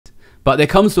But there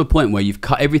comes to a point where you've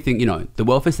cut everything, you know, the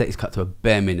welfare state is cut to a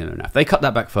bare minimum. Now, if they cut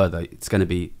that back further, it's going to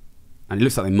be, and it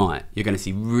looks like they might, you're going to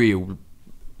see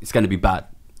it's going to be bad,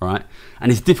 right?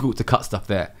 And it's difficult to cut stuff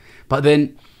there. But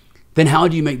then how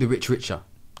do you make the rich richer?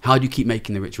 How do you keep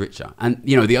making the rich richer? And,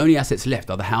 you know, the only assets left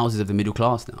are the houses of the middle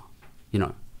class now, you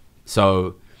know.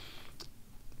 So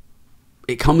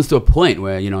it comes to a point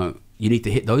where, you know, you need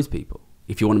to hit those people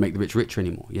if you want to make the rich richer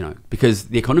anymore, you know, because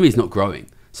the economy is not growing.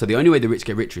 So the only way the rich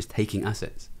get richer is taking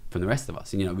assets from the rest of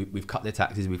us. And, you know, we've cut their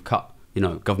taxes, we've cut, you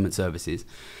know, government services.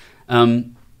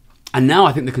 And now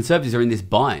I think the Conservatives are in this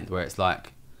bind where it's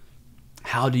like,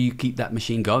 how do you keep that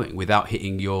machine going without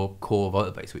hitting your core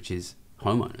voter base, which is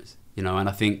homeowners, you know? And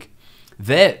I think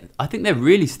they're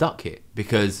really stuck here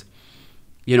because,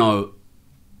 you know,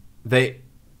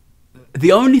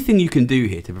 the only thing you can do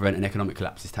here to prevent an economic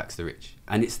collapse is tax the rich.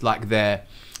 And it's like their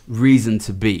reason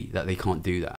to be that they can't do that.